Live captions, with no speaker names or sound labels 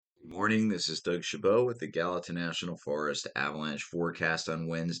Morning, this is Doug Chabot with the Gallatin National Forest Avalanche forecast on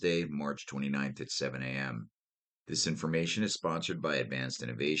Wednesday, March 29th at 7 a.m. This information is sponsored by Advanced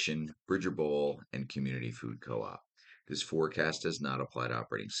Innovation, Bridger Bowl, and Community Food Co-op. This forecast does not apply to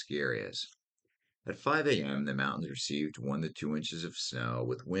operating ski areas. At 5 a.m., the mountains received 1 to 2 inches of snow,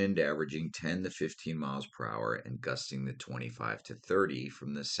 with wind averaging 10 to 15 miles per hour and gusting to 25 to 30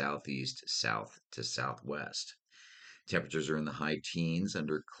 from the southeast, south to southwest. Temperatures are in the high teens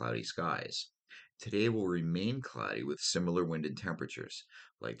under cloudy skies. Today will remain cloudy with similar wind and temperatures.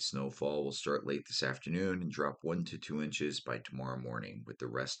 Light snowfall will start late this afternoon and drop 1 to 2 inches by tomorrow morning, with the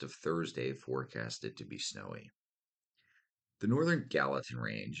rest of Thursday forecasted to be snowy. The northern Gallatin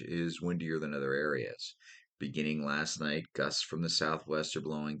Range is windier than other areas. Beginning last night, gusts from the southwest are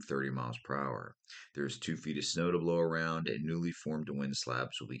blowing 30 miles per hour. There's 2 feet of snow to blow around, and newly formed wind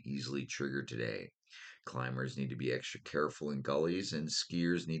slabs will be easily triggered today. Climbers need to be extra careful in gullies, and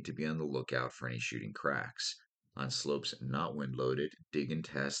skiers need to be on the lookout for any shooting cracks. On slopes not wind loaded, dig and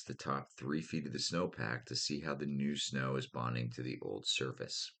test the top 3 feet of the snowpack to see how the new snow is bonding to the old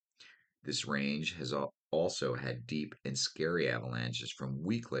surface. This range has also had deep and scary avalanches from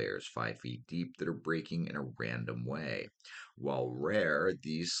weak layers 5 feet deep that are breaking in a random way. While rare,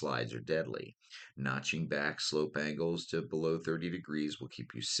 these slides are deadly. Notching back slope angles to below 30 degrees will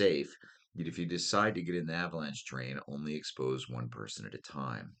keep you safe, yet if you decide to get in the avalanche terrain, only expose one person at a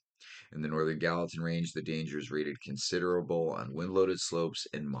time. In the northern Gallatin Range, the danger is rated considerable on wind-loaded slopes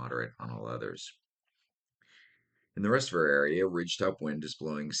and moderate on all others. In the rest of our area, ridge-top wind is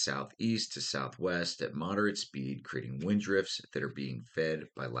blowing southeast to southwest at moderate speed, creating wind drifts that are being fed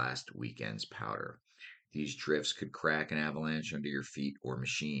by last weekend's powder. These drifts could crack an avalanche under your feet or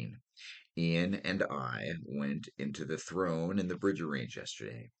machine. Ian and I went into the throne in the Bridger Range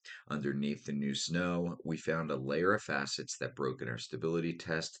yesterday. Underneath the new snow, we found a layer of facets that broke in our stability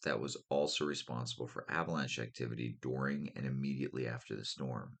test that was also responsible for avalanche activity during and immediately after the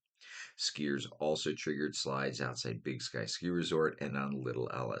storm. Skiers also triggered slides outside Big Sky Ski Resort and on Little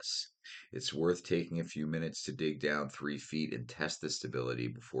Ellis. It's worth taking a few minutes to dig down 3 feet and test the stability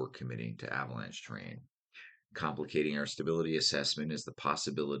before committing to avalanche terrain. Complicating our stability assessment is the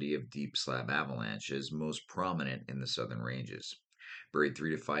possibility of deep slab avalanches, most prominent in the southern ranges. Buried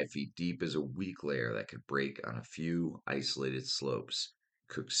 3 to 5 feet deep is a weak layer that could break on a few isolated slopes.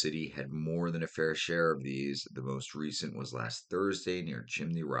 Cook City had more than a fair share of these. The most recent was last Thursday near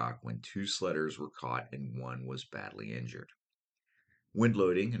Chimney Rock when 2 sledders were caught and one was badly injured. Wind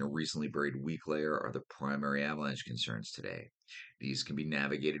loading and a recently buried weak layer are the primary avalanche concerns today. These can be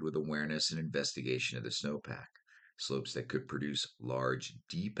navigated with awareness and investigation of the snowpack. Slopes that could produce large,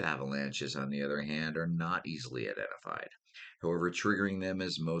 deep avalanches, on the other hand, are not easily identified. However, triggering them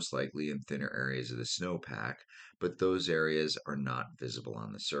is most likely in thinner areas of the snowpack, but those areas are not visible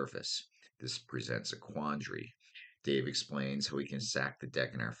on the surface. This presents a quandary. Dave explains how we can stack the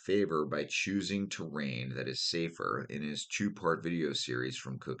deck in our favor by choosing terrain that is safer in his 2-part video series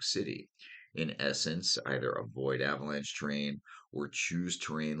from Cook City. In essence, either avoid avalanche terrain or choose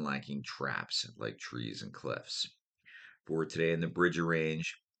terrain lacking traps like trees and cliffs. For today in the Bridger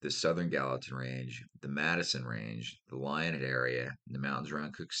Range, the Southern Gallatin Range, the Madison Range, the Lionhead area, and the mountains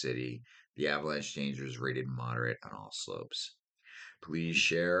around Cook City, the avalanche danger is rated moderate on all slopes. Please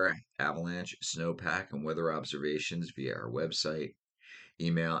share avalanche, snowpack, and weather observations via our website.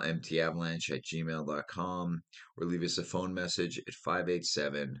 Email mtavalanche@gmail.com or leave us a phone message at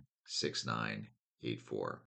 587 6984.